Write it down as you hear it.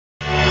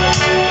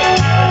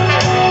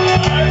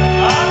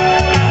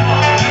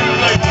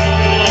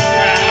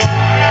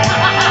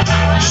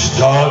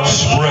Start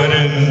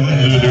spreading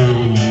the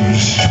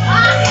news.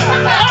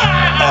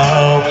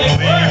 I'm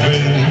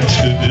leaving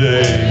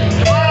today.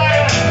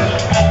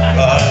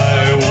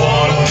 I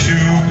want to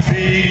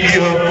be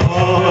a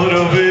part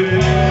of it.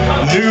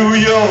 New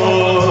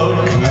York,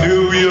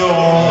 New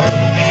York.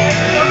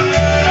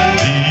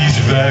 These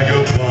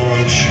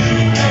vagabond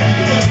shoes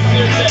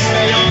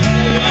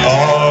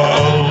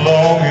are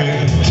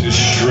longing to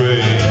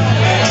stray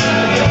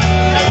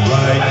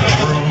right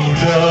through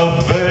the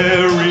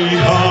very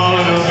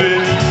heart of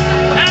it.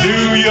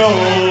 New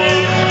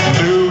York,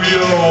 New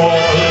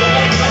York.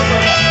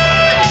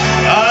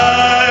 I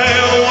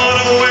want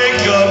to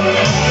wake up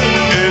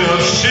in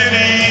a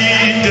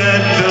city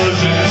that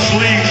doesn't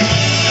sleep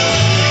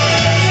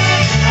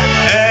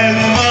and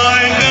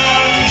find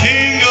I'm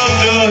king of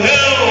the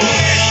hill,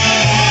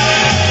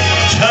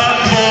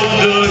 top of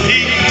the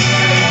heap.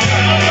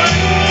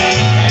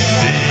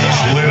 These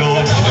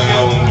little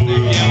town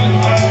blues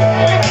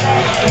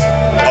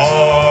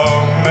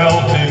are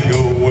melting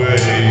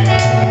away.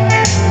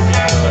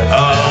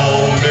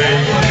 I'll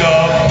make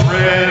a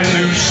brand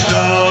new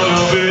start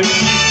of it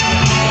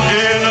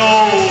in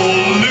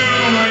old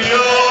New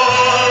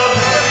York.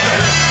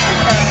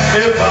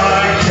 If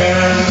I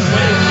can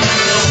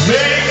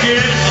make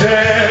it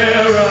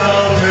there,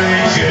 I'll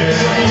make it.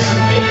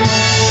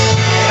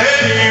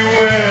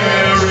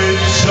 Anywhere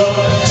it's up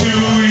to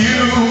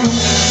you.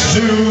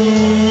 New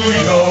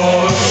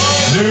York,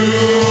 New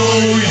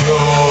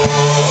York.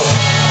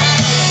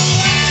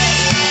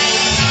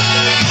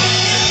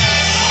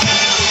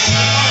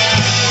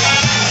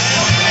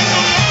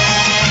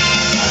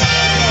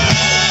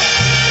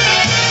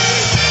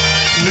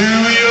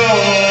 New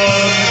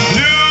York,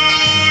 New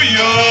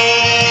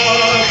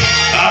York.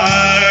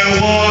 I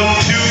want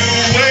to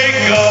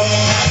wake up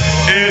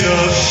in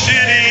a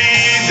city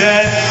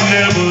that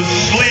never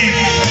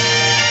sleeps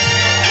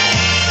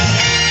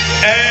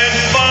and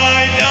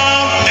find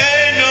I'm a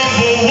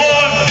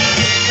 #1,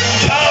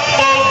 top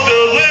of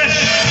the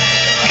list,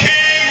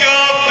 king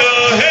of the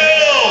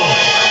hill,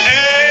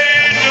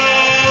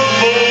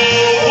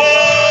 #1.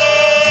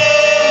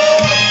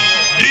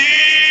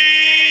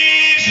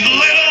 These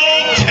little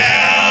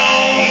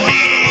town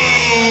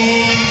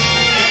blues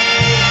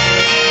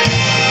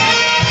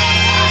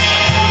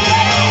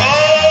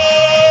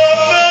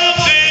are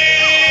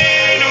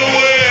melting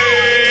away.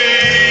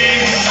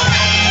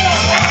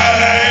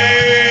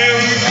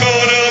 I'm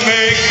gonna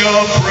make a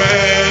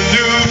brand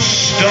new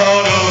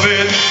start of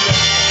it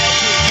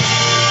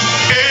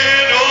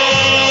in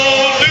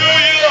old New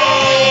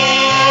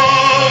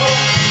York.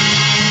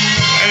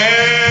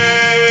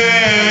 And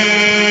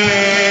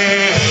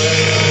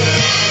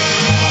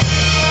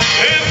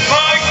if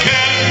I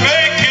can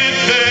make it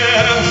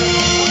there,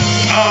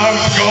 I'm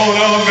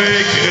gonna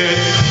make it